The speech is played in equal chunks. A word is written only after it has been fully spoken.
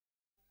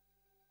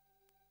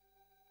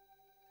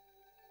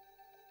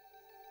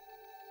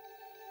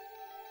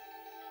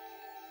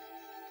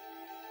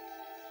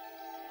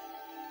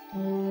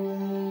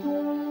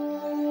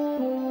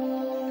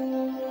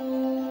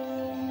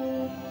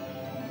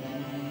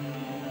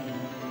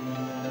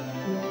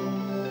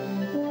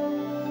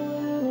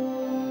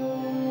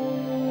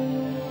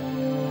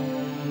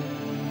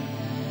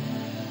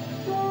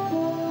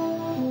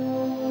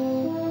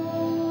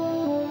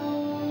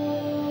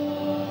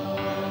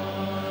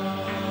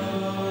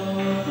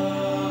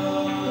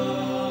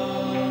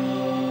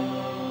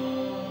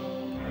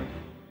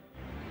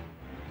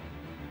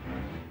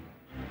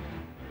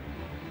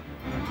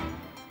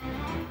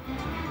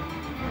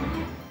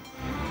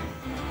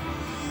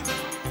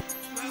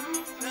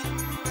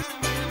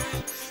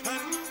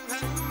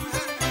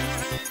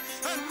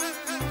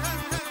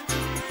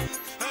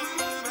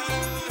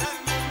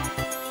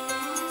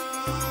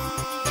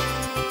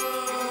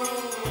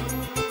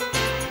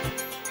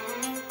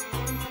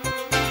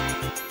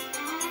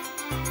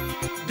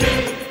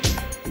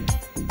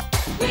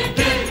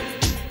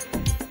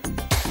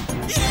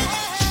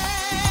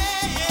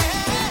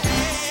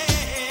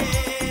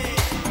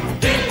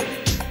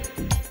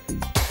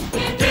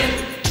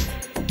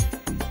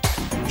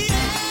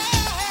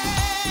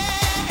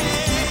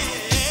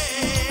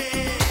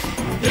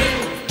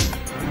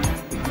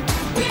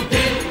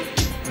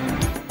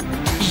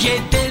ये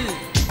दिल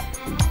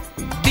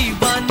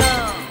दीवाना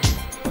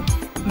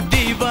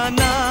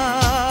दीवाना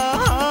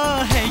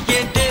है।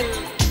 ये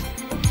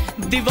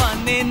दिल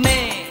दीवाने ने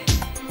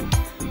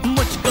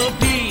मुझको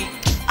भी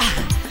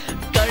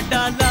कर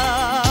डाला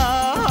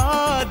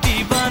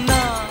दीवाना।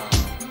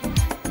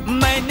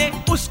 मैंने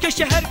उसके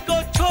शहर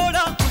को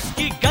छोड़ा,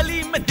 उसकी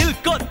गली में दिल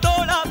को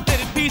तोड़ा,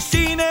 फिर भी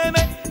सीने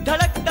में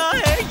धड़कता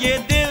है ये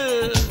दिल।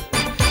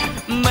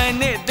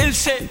 मैंने दिल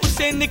से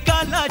उसे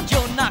निकाला,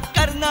 जो ना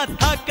करना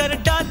था कर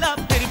डाला,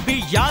 फिर भी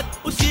याद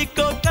उसी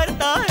को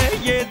करता है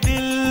ये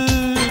दिल।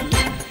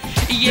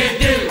 ये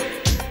दिल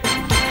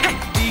है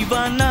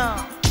दीवाना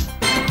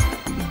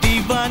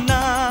दीवाना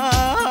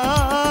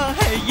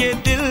है ये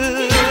दिल।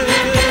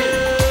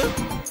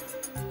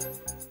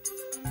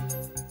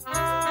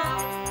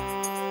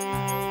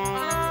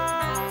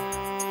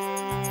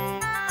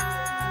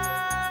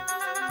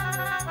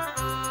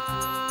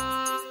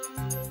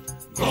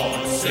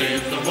 God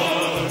save the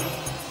world,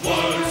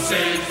 world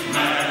saves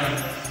man,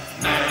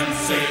 man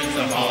saves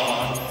the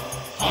heart,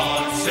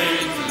 heart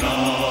saves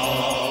love.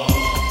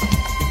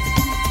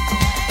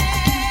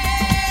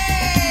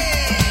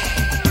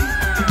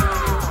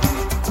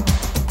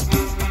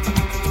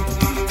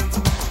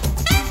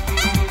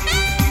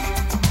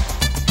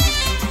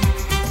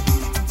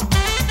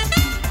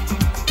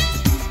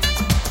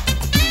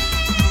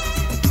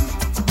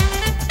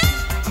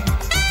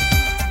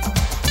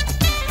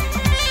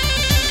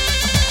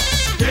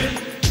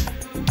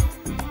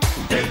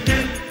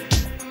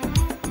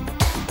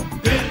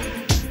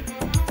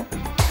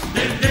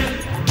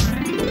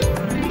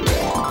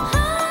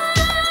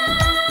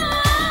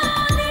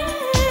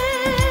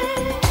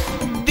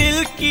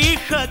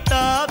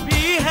 खता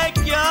भी है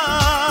क्या,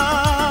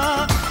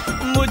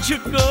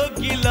 मुझको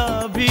गिला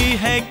भी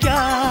है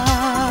क्या,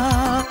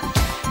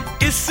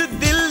 इस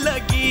दिल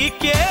लगी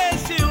के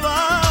सिवा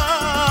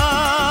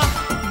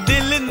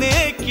दिल ने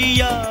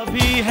किया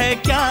भी है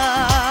क्या।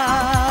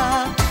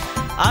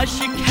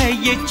 आशिक है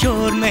ये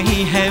चोर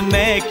नहीं है,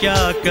 मैं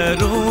क्या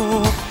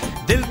करूं,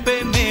 दिल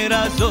पे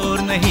मेरा जोर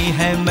नहीं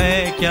है,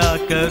 मैं क्या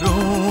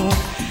करूं।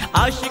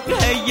 आशिक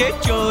है ये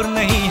चोर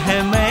नहीं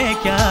है, मैं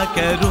क्या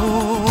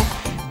करूं,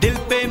 दिल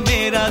पे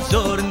मेरा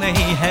जोर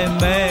नहीं है,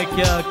 मैं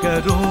क्या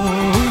करूं।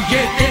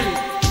 ये दिल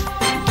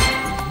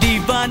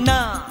दीवाना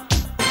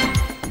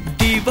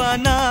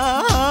दीवाना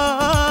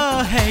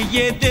है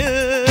ये दिल।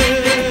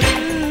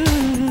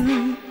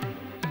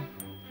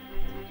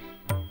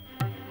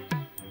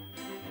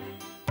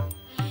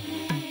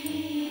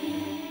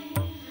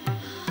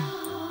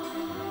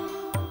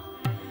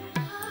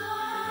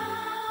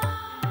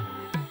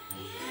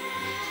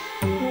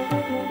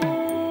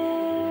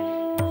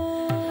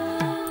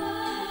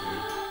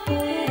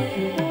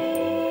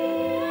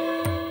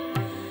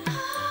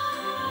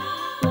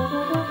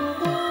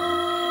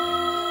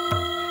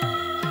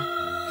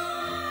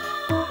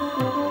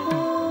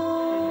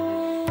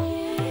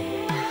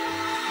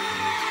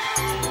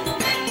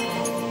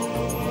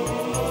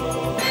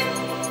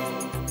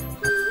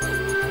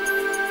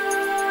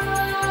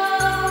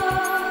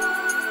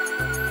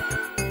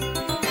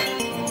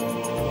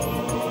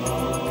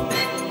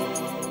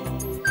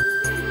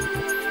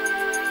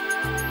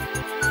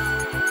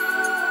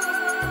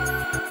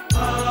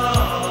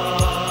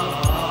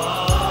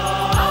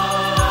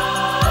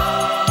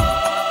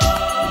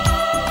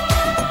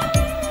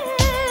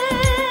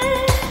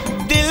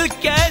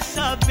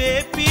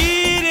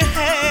 बेपीर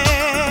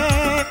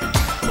है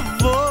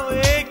वो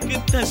एक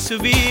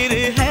तस्वीर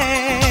है,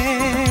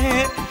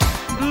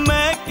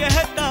 मैं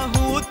कहता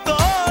हूँ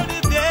तोड़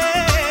दे,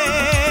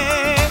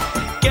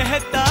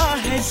 कहता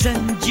है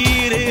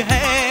जंजीर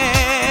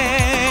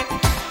है।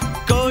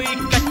 कोई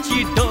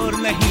कच्ची डोर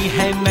नहीं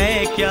है,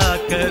 मैं क्या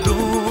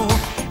करूँ,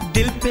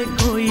 दिल पे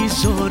कोई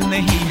जोर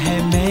नहीं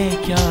है, मैं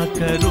क्या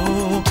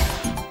करूँ।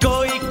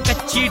 कोई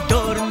कच्ची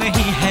डोर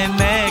नहीं है,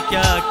 मैं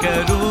क्या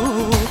करूँ,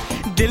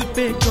 दिल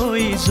पे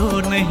कोई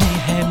जोर नहीं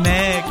है,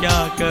 मैं क्या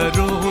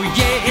करूं।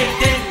 ये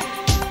दिल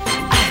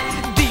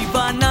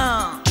दीवाना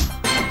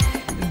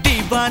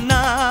दीवाना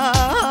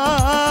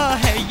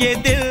है ये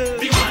दिल।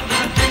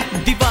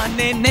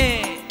 दीवाने ने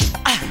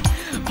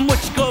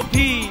मुझको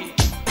भी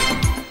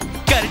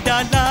कर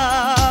डाला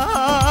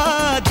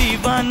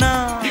दीवाना।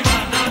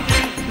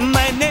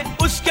 मैंने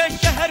उसके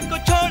शहर को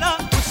छोड़ा,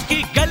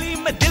 उसकी गली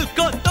में दिल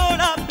को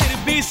तोड़ा, फिर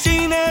भी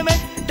सीने में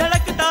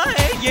धड़कता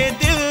है ये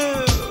दिल।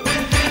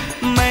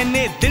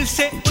 मैंने दिल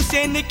से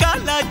उसे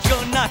निकाला, जो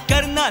ना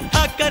करना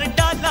था कर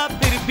डाला,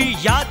 फिर भी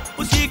याद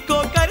उसी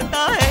को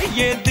करता है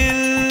ये दिल।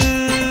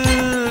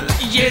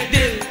 ये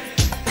दिल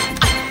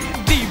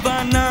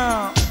दीवाना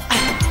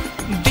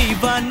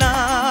दीवाना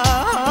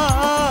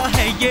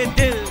है ये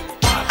दिल।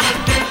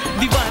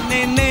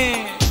 दीवाने ने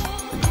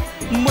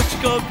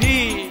मुझको भी